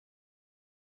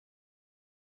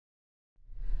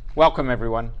Welcome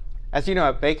everyone. As you know,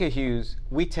 at Baker Hughes,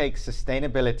 we take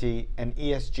sustainability and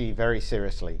ESG very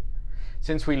seriously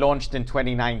since we launched in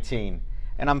 2019.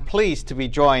 And I'm pleased to be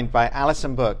joined by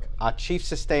Allyson, our Chief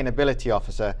Sustainability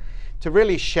Officer, to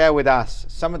really share with us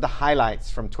some of the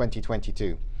highlights from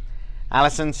 2022.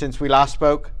 Allyson, since we last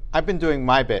spoke, I've been doing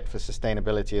my bit for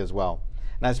sustainability as well.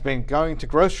 And as I've been going to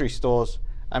grocery stores,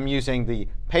 I'm using the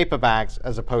paper bags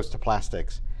as opposed to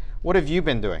plastics. What have you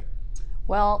been doing?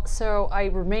 Well, so I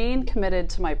remain committed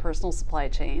to my personal supply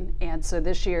chain, and so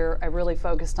this year I really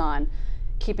focused on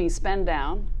keeping spend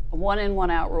down, a one in,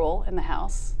 one out rule in the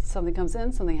house. Something comes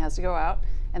in, something has to go out,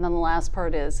 and then the last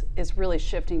part is really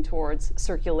shifting towards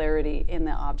circularity in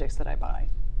the objects that I buy,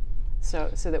 so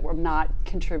that we're not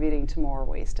contributing to more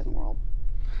waste in the world.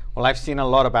 Well, I've seen a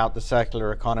lot about the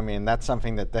circular economy, and that's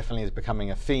something that definitely is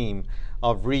becoming a theme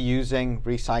of reusing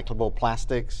recyclable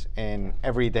plastics in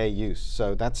everyday use.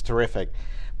 So that's terrific.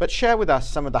 But share with us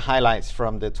some of the highlights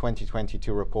from the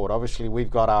 2022 report. Obviously,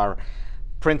 we've got our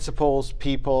principles,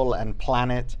 people, and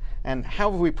planet. And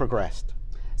how have we progressed?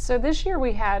 So this year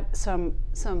we had some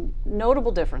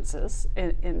notable differences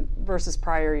in versus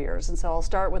prior years, and so I'll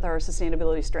start with our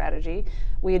sustainability strategy.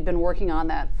 We had been working on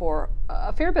that for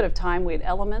a fair bit of time. We had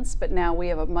elements, but now we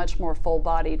have a much more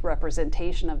full-bodied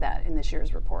representation of that in this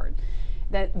year's report.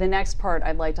 The next part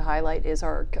I'd like to highlight is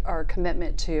our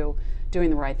commitment to doing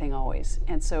the right thing always.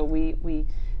 And so we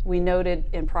noted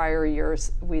in prior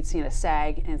years we'd seen a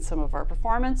sag in some of our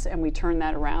performance, and we turned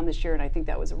that around this year, and I think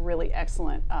that was a really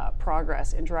excellent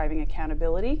progress in driving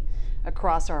accountability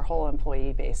across our whole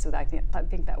employee base. So I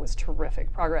think that was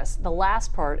terrific progress. The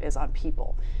last part is on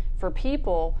people. For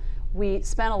people, we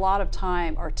spent a lot of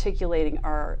time articulating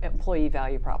our employee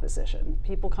value proposition.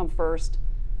 People come first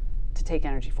to take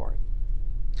energy forward.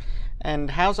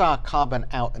 And how's our Carbon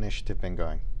Out initiative been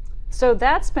going? So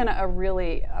that's been a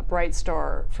really bright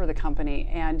star for the company,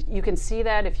 and you can see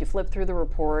that if you flip through the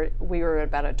report. We were at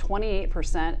about a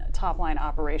 28% top line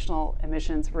operational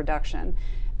emissions reduction.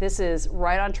 This is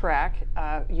right on track.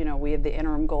 We have the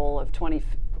interim goal of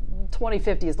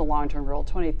 2050 is the long-term goal.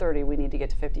 2030 we need to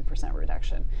get to 50%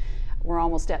 reduction. We're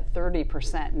almost at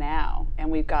 30% now,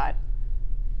 and we've got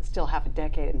still half a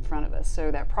decade in front of us. So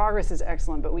that progress is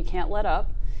excellent, but we can't let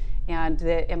up. And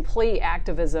the employee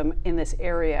activism in this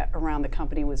area around the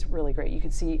company was really great. You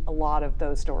could see a lot of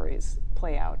those stories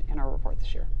play out in our report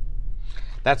this year.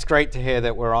 That's great to hear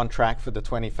that we're on track for the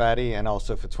 2030 and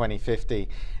also for 2050.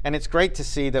 And it's great to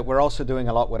see that we're also doing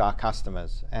a lot with our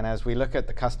customers. And as we look at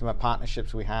the customer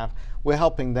partnerships we have, we're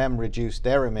helping them reduce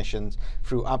their emissions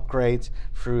through upgrades,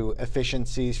 through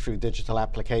efficiencies, through digital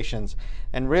applications,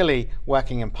 and really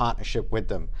working in partnership with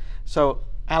them. So,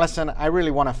 Allyson, I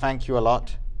really want to thank you a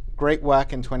lot. Great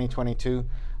work in 2022,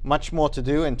 much more to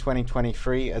do in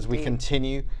 2023 as we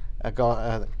continue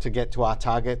to get to our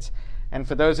targets. And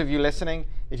for those of you listening,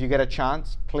 if you get a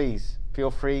chance, please feel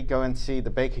free, go and see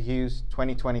the Baker Hughes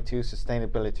 2022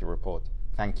 Sustainability Report.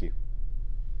 Thank you.